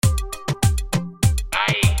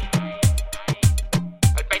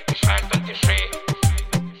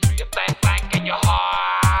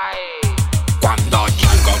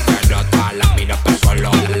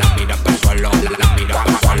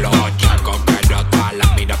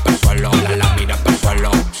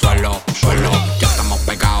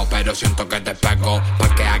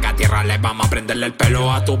tomarle el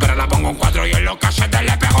pelo a tu perra, la pongo en cuatro y en los cachetes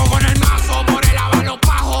le pego con el mazo. Por el avalo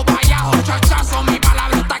bajo, payajo, chachazo, mi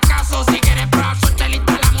palabra está caso. Si quieres probar suerte, le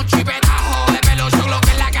instalamos chipetajo. De pelo yo lo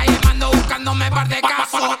que en la calle mando buscándome par de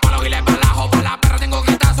casos. Pa' los giles, pa' lajo, pa' la perra tengo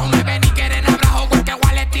quitazo. Me ven y quieren abrajo, cualquier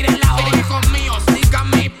igual le tire el lajo. Hijos míos, sigan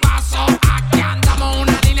mi paso. Aquí andamos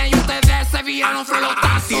una línea y ustedes se vieron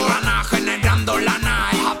flotazos. Rana